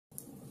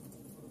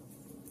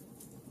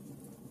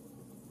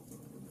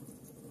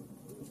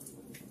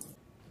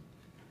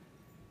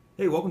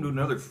Hey, welcome to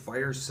another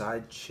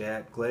Fireside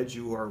Chat. Glad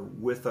you are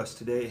with us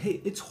today.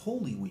 Hey, it's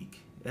Holy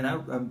Week, and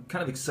I'm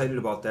kind of excited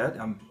about that.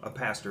 I'm a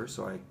pastor,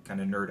 so I kind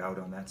of nerd out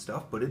on that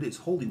stuff, but it is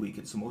Holy Week.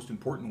 It's the most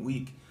important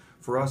week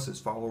for us as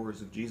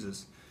followers of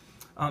Jesus.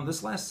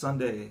 This last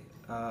Sunday,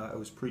 I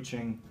was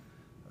preaching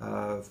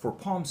for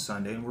Palm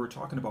Sunday, and we were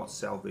talking about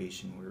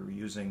salvation. We were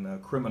using the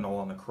criminal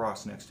on the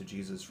cross next to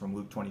Jesus from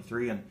Luke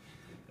 23,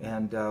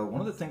 and one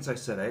of the things I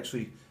said, I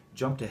actually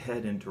jumped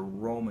ahead into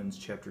Romans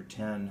chapter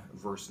 10,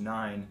 verse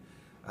 9,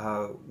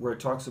 where it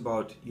talks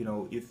about,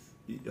 if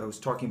I was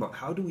talking about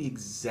how do we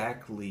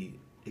exactly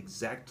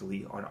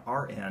on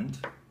our end,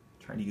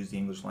 trying to use the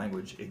English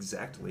language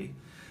exactly,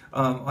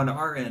 on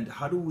our end,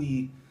 how do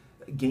we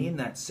gain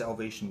that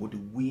salvation? What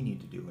do we need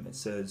to do? And it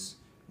says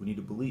we need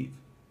to believe.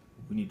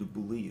 We need to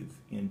believe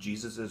in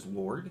Jesus as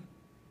Lord.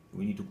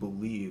 We need to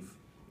believe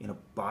in a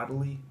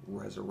bodily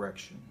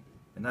resurrection.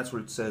 And that's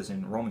what it says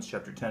in Romans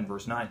chapter 10,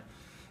 verse 9.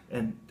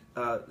 And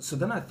so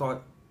then I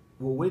thought,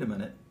 well, wait a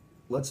minute.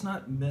 Let's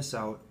not miss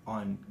out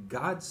on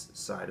God's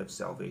side of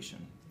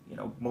salvation.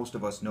 Most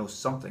of us know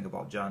something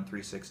about John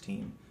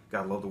 3:16.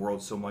 God loved the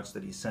world so much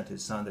that he sent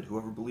his son that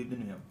whoever believed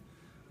in him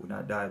would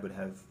not die but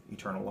have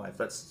eternal life.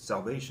 That's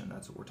salvation.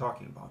 That's what we're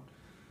talking about.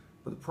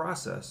 But the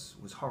process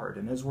was hard.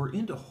 And as we're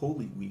into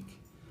Holy Week,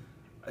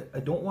 I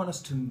don't want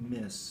us to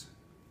miss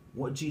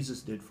what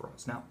Jesus did for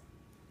us. Now,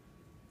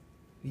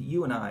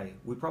 you and I,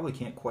 we probably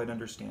can't quite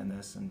understand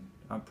this, and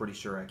I'm pretty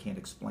sure I can't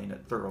explain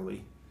it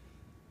thoroughly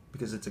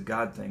because it's a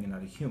God thing and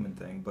not a human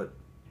thing, but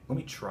let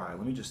me try.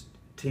 Let me just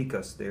take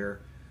us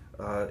there,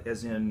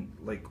 as in,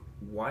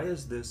 why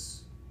is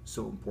this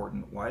so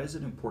important? Why is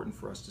it important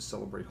for us to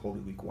celebrate Holy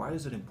Week? Why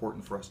is it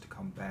important for us to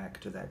come back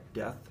to that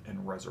death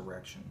and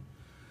resurrection?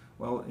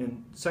 Well,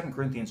 in 2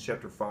 Corinthians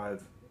chapter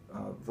 5,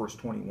 verse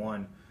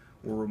 21,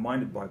 we're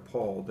reminded by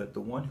Paul that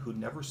the one who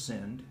never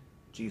sinned,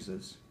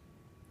 Jesus,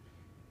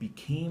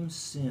 became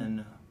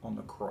sin on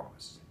the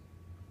cross.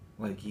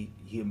 He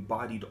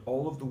embodied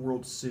all of the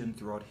world's sin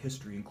throughout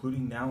history,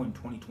 including now in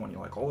 2020.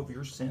 All of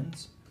your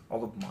sins,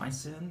 all of my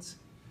sins,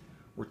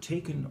 were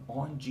taken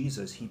on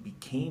Jesus. He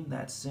became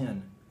that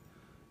sin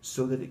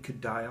so that it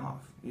could die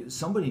off.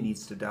 Somebody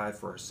needs to die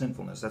for our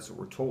sinfulness. That's what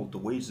we're told. The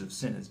wages of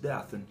sin is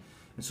death. And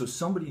so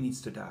somebody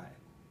needs to die.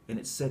 And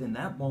it said in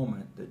that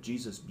moment that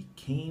Jesus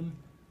became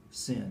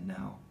sin.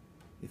 Now,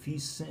 if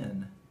he's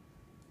sin,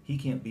 he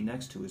can't be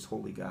next to his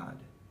holy God.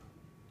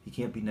 He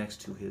can't be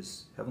next to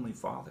his heavenly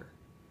Father.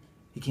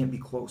 He can't be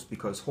close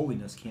because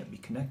holiness can't be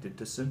connected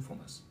to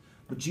sinfulness.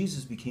 But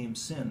Jesus became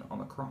sin on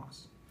the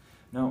cross.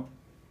 Now,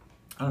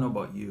 I don't know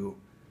about you,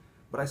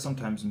 but I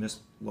sometimes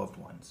miss loved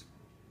ones.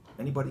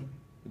 Anybody?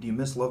 Do you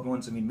miss loved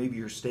ones? I mean, maybe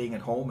you're staying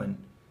at home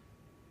and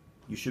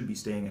you should be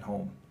staying at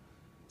home.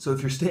 So if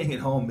you're staying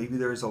at home, maybe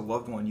there's a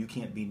loved one you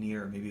can't be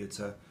near. Maybe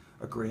it's a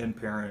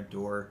grandparent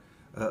or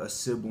a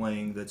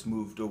sibling that's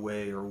moved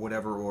away or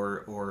whatever,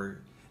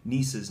 or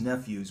nieces,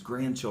 nephews,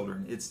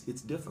 grandchildren. It's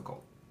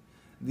difficult.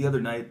 The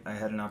other night I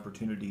had an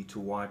opportunity to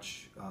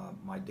watch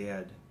my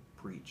dad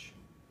preach,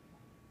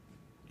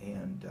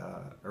 and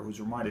I was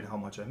reminded how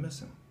much I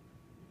miss him.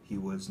 He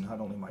was not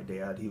only my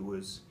dad, he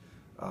was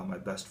my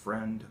best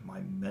friend,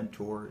 my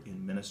mentor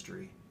in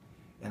ministry,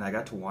 and I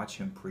got to watch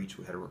him preach.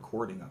 We had a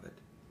recording of it,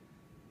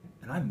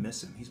 and I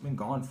miss him. He's been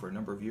gone for a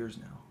number of years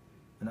now,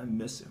 and I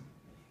miss him,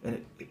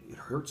 and it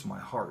hurts my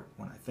heart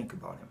when I think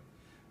about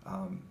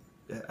him.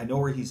 I know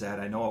where he's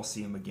at. I know I'll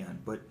see him again,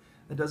 but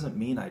that doesn't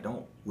mean I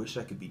don't wish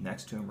I could be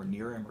next to him or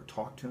near him or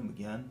talk to him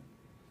again.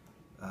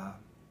 And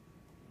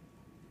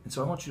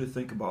so I want you to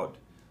think about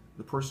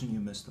the person you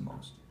miss the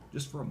most,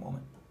 just for a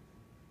moment.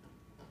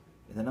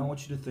 And then I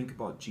want you to think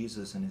about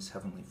Jesus and his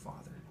heavenly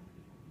Father,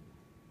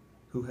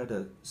 who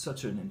had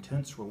such an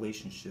intense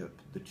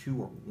relationship. The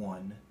two are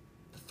one.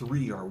 The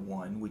three are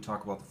one. We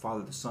talk about the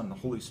Father, the Son, and the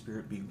Holy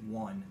Spirit being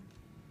one.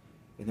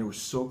 And they were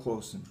so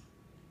close, and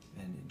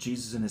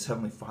Jesus and his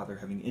heavenly Father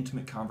having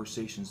intimate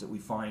conversations that we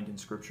find in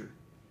Scripture.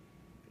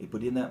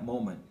 But in that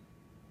moment,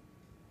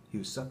 he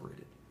was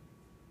separated,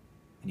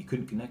 and he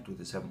couldn't connect with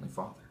his heavenly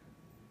Father.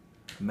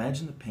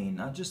 Imagine the pain,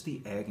 not just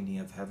the agony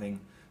of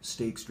having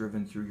stakes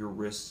driven through your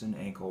wrists and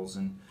ankles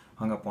and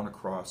hung up on a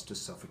cross to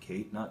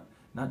suffocate, not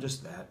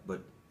just that,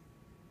 but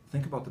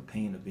think about the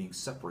pain of being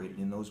separated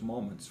in those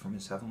moments from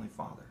his heavenly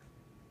Father.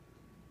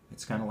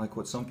 It's kind of like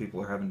what some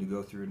people are having to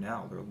go through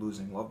now. They're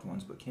losing loved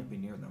ones but can't be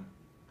near them.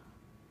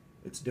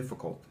 It's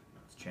difficult.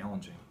 It's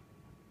challenging.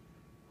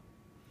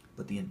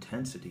 But the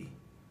intensity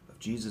of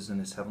Jesus and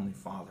his heavenly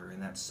Father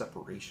and that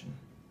separation,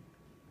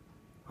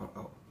 I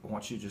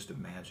want you to just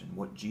imagine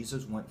what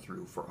Jesus went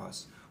through for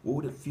us. What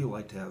would it feel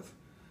like to have,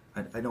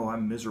 I know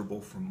I'm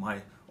miserable from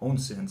my own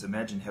sins.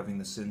 Imagine having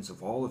the sins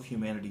of all of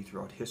humanity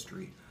throughout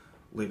history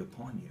laid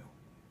upon you,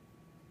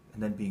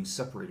 and then being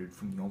separated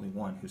from the only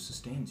one who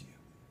sustains you.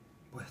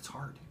 Boy, that's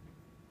hard.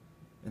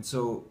 And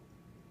so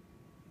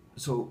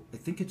I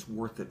think it's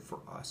worth it for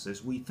us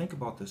as we think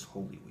about this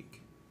Holy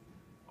Week.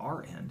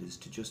 Our end is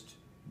to just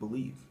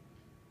believe.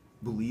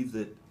 Believe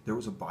that there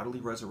was a bodily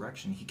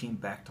resurrection. He came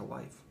back to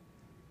life.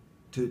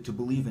 To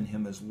believe in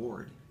him as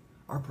Lord.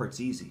 Our part's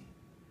easy.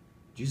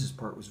 Jesus'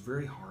 part was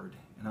very hard,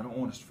 and I don't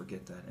want us to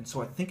forget that. And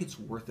so I think it's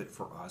worth it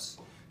for us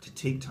to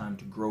take time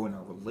to grow in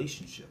our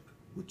relationship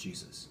with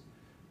Jesus,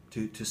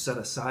 to set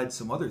aside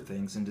some other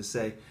things and to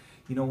say,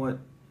 you know what,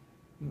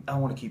 I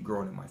want to keep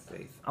growing in my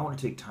faith. I want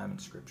to take time in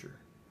Scripture.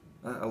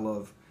 I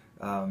love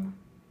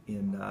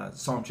in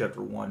Psalm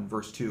chapter 1,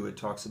 verse 2, it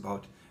talks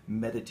about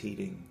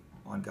meditating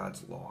on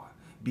God's law,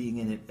 being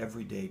in it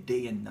every day,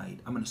 day and night.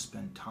 I'm going to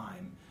spend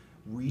time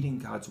reading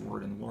God's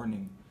Word and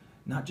learning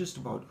not just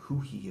about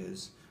who He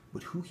is,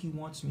 but who He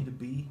wants me to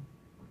be,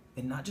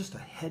 and not just a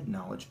head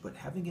knowledge, but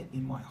having it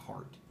in my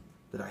heart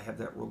that I have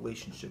that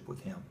relationship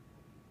with Him.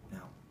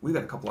 Now, we've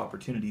got a couple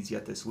opportunities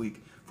yet this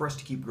week for us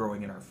to keep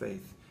growing in our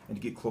faith and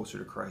to get closer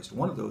to Christ.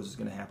 One of those is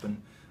going to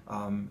happen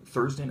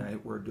Thursday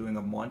night. We're doing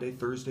a Maundy,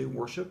 Thursday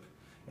worship,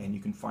 and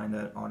you can find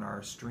that on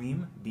our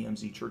stream,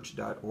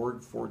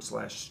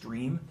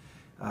 bmzchurch.org/stream.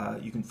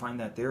 You can find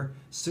that there,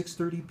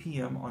 6:30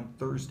 p.m. on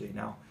Thursday.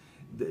 Now,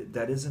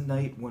 that is a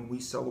night when we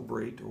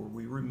celebrate or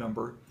we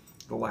remember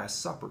the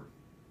Last Supper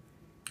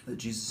that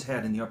Jesus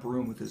had in the upper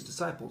room with His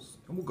disciples.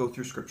 And we'll go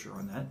through Scripture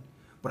on that.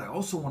 But I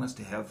also want us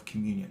to have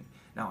communion.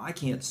 Now, I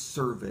can't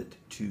serve it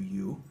to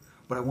you,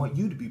 but I want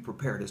you to be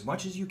prepared as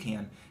much as you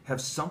can.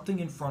 Have something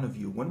in front of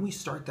you. When we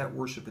start that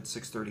worship at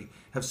 6:30,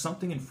 have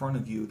something in front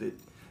of you that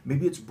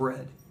maybe it's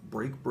bread.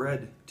 Break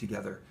bread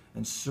together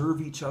and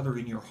serve each other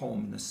in your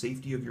home, in the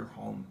safety of your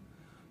home.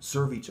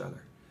 Serve each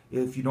other.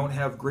 If you don't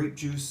have grape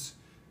juice,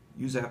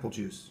 use apple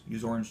juice,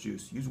 use orange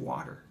juice, use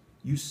water,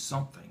 use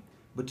something.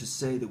 But to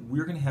say that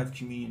we're going to have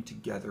communion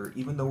together,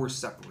 even though we're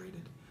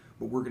separated,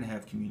 but we're going to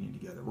have communion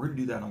together. We're going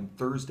to do that on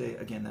Thursday.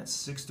 Again, that's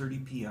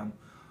 6:30 p.m.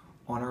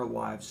 on our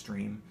live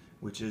stream,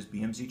 which is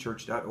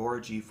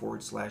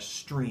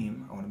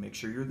bmzchurch.org/stream. I want to make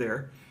sure you're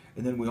there.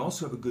 And then we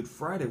also have a Good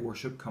Friday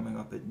worship coming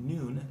up at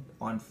noon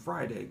on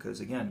Friday, because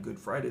again, Good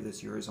Friday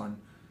this year is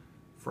on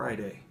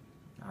Friday.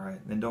 All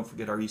right, then don't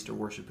forget our Easter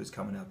worship is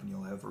coming up, and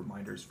you'll have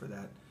reminders for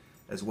that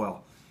as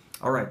well.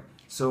 All right,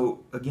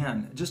 so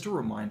again, just a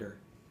reminder,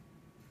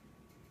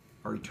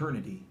 our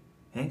eternity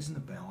hangs in the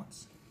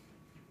balance.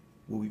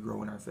 Will we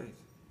grow in our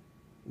faith?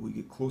 Will we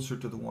get closer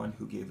to the one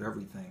who gave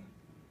everything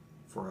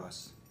for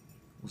us?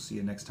 We'll see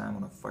you next time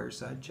on a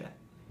Fireside Chat.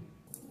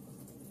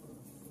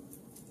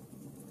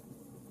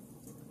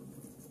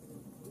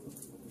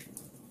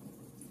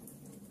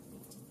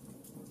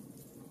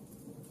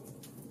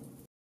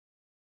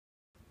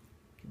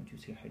 Want you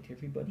to say hi to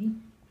everybody?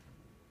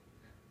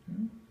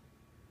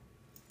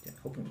 Yeah,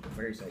 hoping with the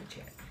Fireside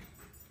Chat.